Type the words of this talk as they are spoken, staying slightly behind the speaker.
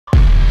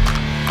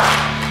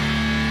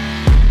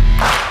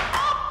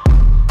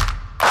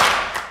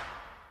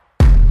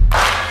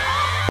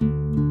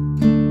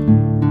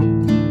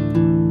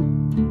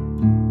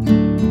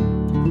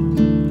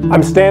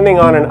I'm standing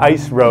on an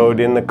ice road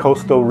in the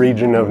coastal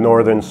region of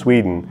northern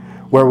Sweden,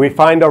 where we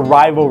find a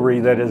rivalry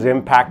that is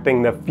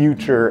impacting the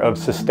future of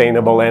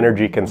sustainable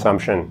energy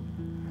consumption.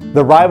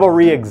 The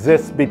rivalry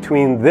exists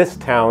between this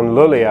town,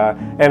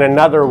 Luleå, and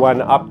another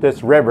one up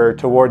this river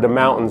toward the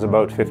mountains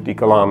about 50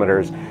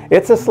 kilometers.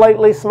 It's a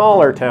slightly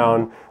smaller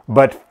town,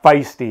 but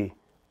feisty,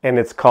 and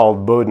it's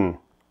called Boden.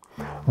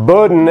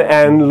 Boden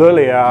and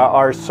Luleå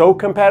are so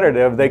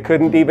competitive they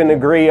couldn't even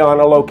agree on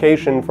a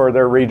location for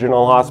their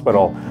regional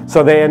hospital,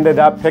 so they ended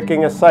up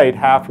picking a site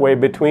halfway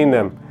between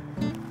them.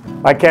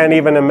 I can't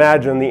even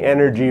imagine the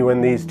energy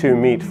when these two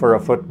meet for a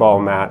football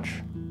match.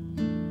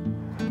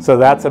 So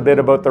that's a bit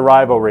about the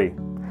rivalry.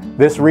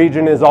 This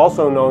region is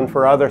also known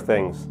for other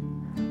things.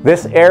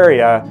 This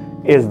area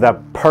is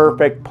the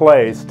perfect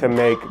place to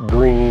make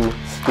green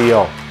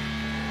steel.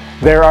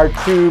 There are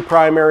two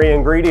primary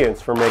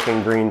ingredients for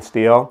making green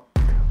steel: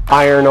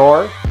 iron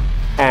ore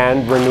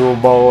and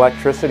renewable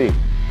electricity.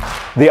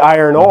 The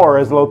iron ore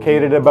is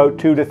located about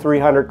 200 to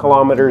 300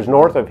 kilometers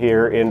north of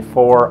here in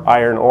 4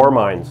 iron ore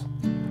mines.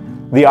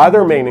 The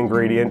other main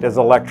ingredient is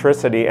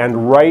electricity,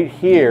 and right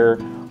here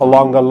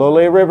along the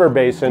Luleå River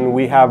Basin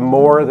we have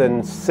more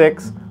than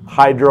 6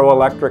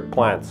 hydroelectric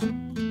plants.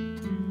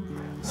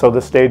 So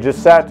the stage is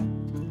set.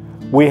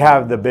 We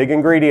have the big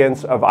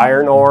ingredients of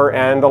iron ore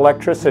and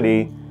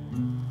electricity,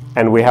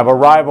 and we have a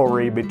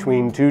rivalry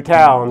between two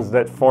towns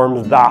that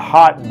forms the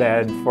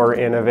hotbed for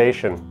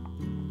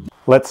innovation.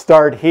 Let's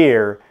start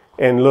here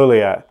in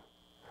Luleå.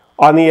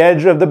 On the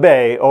edge of the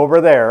bay, over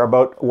there,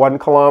 about 1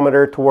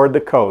 kilometer toward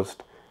the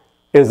coast,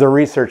 is a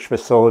research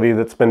facility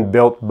that's been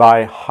built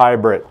by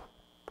Hybrid.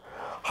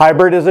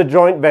 Hybrid is a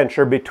joint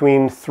venture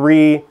between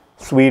 3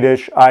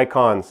 Swedish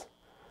icons.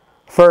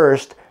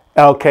 First,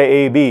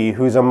 LKAB,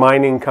 who's a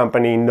mining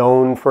company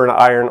known for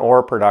iron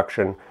ore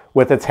production,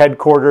 with its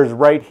headquarters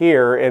right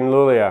here in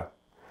Luleå.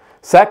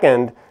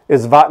 Second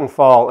is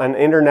Vattenfall, an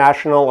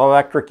international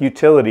electric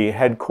utility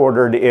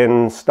headquartered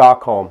in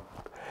Stockholm.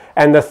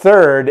 And the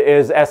third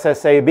is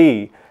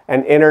SSAB,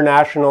 an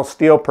international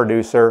steel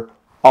producer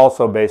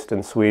also based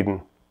in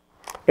Sweden.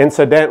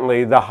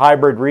 Incidentally, the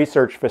Hybrid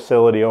research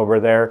facility over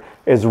there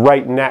is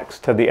right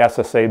next to the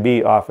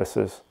SSAB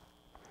offices.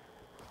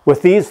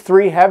 With these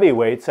 3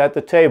 heavyweights at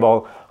the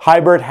table,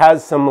 Hybrid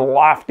has some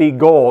lofty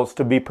goals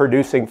to be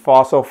producing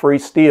fossil-free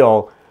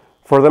steel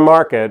for the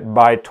market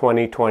by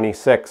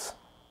 2026.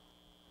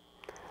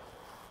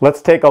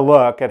 Let's take a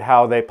look at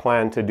how they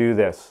plan to do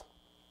this.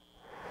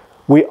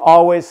 We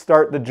always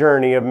start the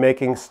journey of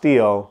making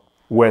steel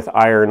with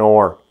iron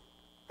ore.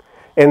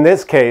 In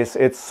this case,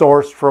 it's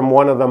sourced from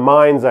one of the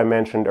mines I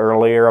mentioned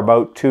earlier,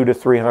 about 200 to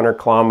 300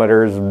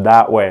 kilometers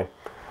that way.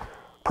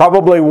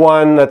 Probably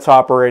one that's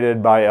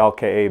operated by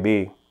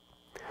LKAB.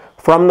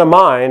 From the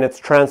mine, it's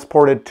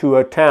transported to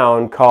a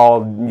town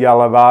called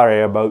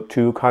Gällivare, about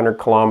 200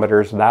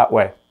 kilometers that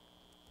way.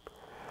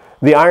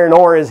 The iron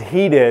ore is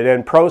heated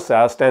and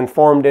processed and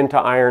formed into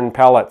iron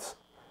pellets.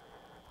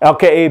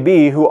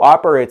 LKAB, who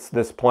operates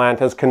this plant,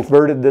 has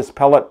converted this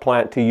pellet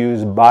plant to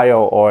use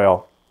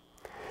bio-oil.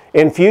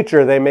 In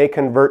future, they may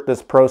convert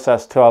this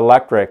process to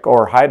electric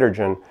or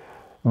hydrogen,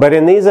 but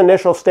in these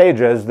initial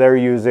stages, they're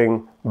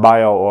using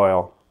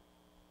bio-oil.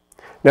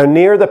 Now,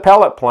 near the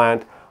pellet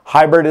plant,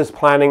 Hybrid is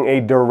planning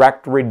a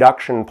direct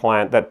reduction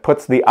plant that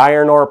puts the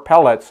iron ore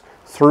pellets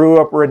through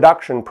a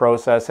reduction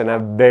process in a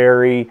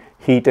very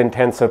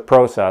heat-intensive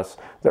process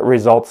that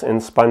results in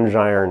sponge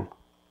iron.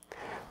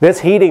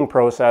 This heating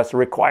process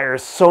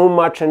requires so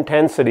much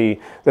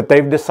intensity that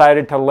they've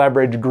decided to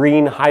leverage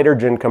green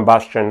hydrogen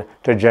combustion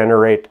to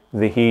generate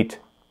the heat.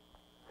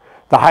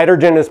 The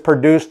hydrogen is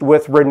produced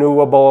with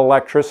renewable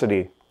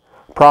electricity,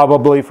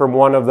 probably from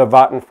one of the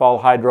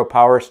Vattenfall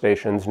hydropower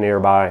stations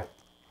nearby.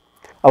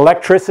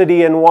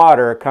 Electricity and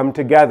water come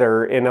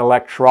together in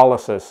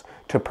electrolysis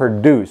to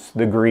produce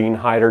the green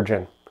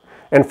hydrogen.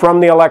 And from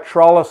the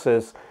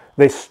electrolysis,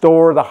 they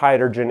store the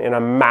hydrogen in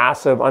a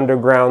massive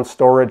underground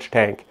storage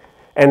tank,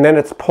 and then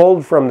it's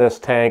pulled from this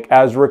tank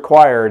as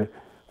required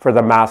for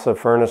the massive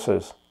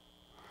furnaces.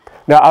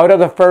 Now, out of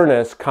the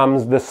furnace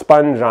comes the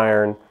sponge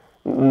iron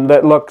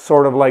that looks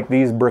sort of like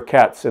these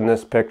briquettes in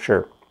this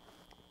picture.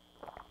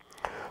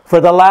 For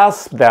the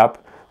last step,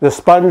 the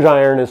sponge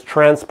iron is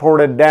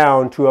transported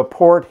down to a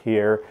port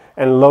here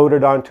and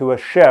loaded onto a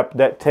ship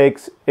that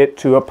takes it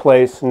to a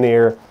place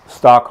near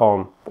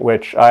Stockholm,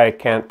 which I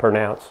can't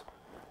pronounce.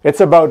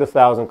 It's about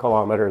 1,000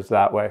 kilometers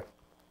that way.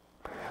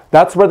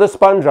 That's where the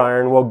sponge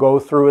iron will go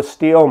through a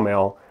steel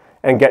mill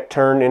and get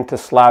turned into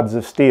slabs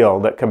of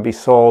steel that can be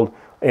sold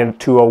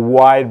into a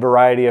wide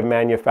variety of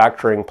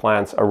manufacturing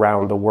plants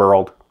around the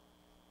world.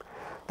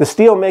 The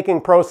steel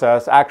making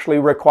process actually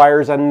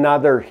requires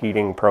another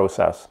heating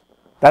process.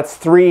 That's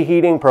 3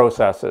 heating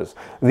processes: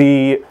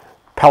 the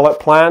pellet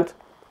plant,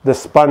 the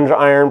sponge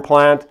iron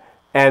plant,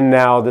 and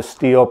now the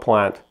steel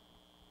plant.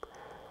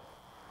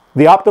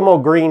 The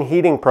optimal green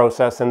heating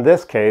process in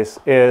this case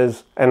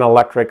is an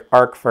electric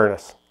arc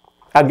furnace,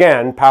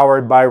 again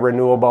powered by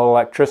renewable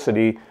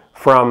electricity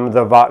from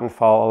the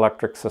Vattenfall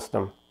electric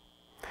system.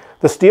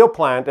 The steel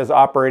plant is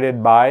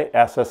operated by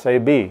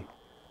SSAB,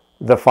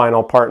 the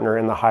final partner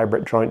in the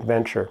hybrid joint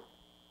venture.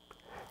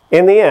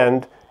 In the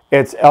end,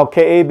 it's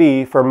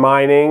LKAB for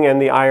mining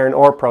and the iron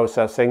ore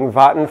processing,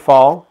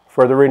 Vattenfall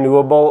for the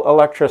renewable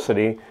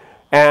electricity,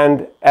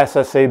 and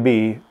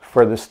SSAB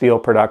for the steel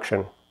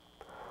production.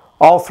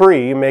 All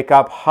three make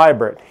up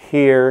hybrid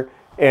here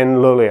in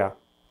Luleå.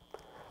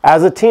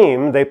 As a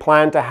team, they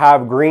plan to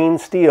have green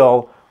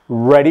steel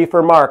ready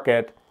for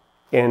market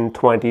in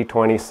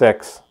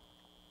 2026.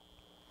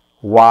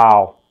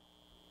 Wow,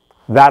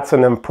 that's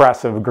an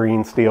impressive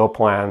green steel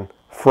plan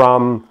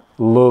from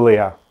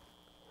Luleå.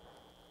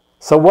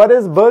 So what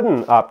is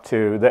Boden up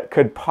to that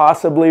could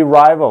possibly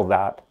rival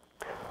that?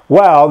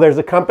 Well, there's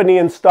a company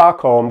in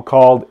Stockholm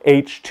called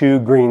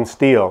H2 Green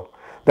Steel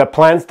that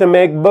plans to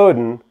make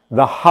Boden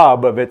the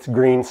hub of its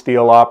green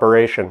steel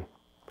operation.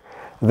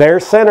 Their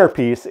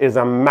centerpiece is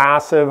a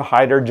massive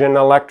hydrogen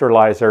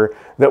electrolyzer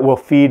that will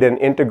feed an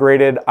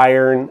integrated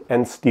iron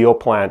and steel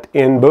plant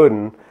in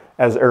Boden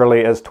as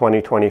early as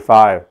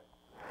 2025.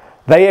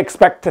 They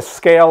expect to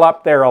scale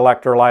up their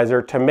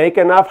electrolyzer to make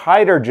enough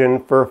hydrogen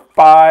for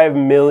 5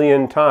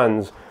 million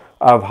tons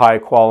of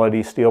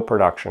high-quality steel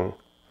production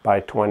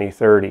by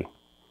 2030.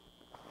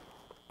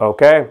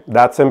 Okay,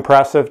 that's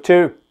impressive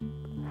too.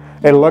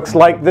 It looks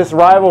like this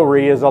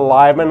rivalry is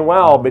alive and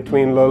well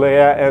between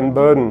Luleå and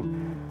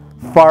Boden,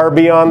 far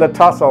beyond the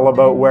tussle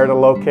about where to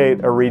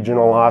locate a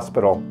regional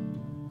hospital.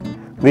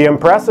 The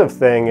impressive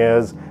thing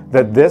is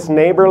that this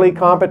neighborly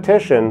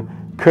competition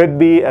could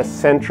be a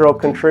central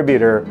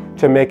contributor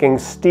to making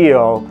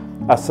steel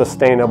a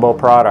sustainable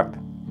product.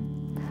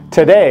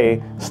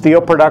 Today,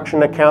 steel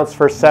production accounts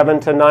for 7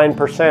 to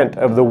 9%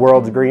 of the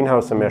world's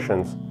greenhouse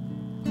emissions.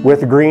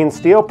 With green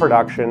steel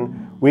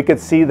production, we could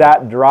see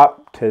that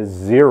drop to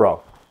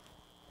 0.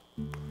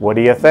 What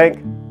do you think?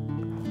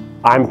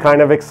 I'm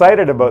kind of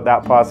excited about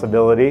that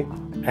possibility,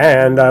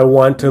 and I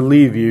want to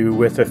leave you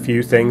with a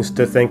few things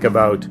to think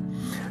about.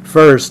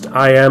 First,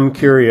 I am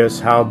curious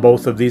how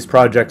both of these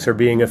projects are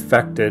being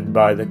affected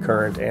by the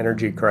current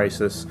energy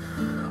crisis.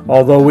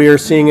 Although we are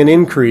seeing an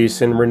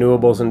increase in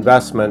renewables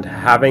investment,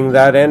 having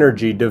that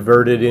energy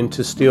diverted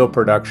into steel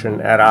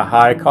production at a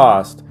high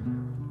cost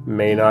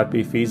may not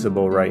be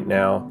feasible right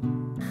now.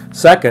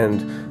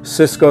 Second,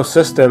 Cisco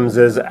Systems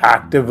is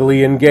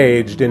actively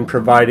engaged in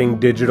providing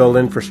digital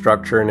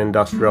infrastructure and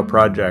industrial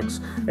projects,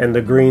 and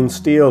the green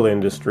steel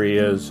industry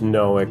is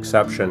no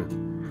exception.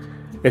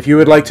 If you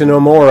would like to know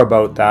more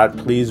about that,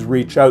 please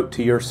reach out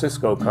to your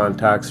Cisco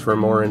contacts for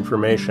more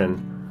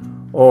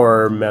information,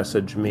 or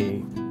message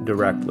me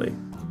directly.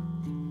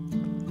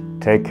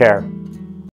 Take care.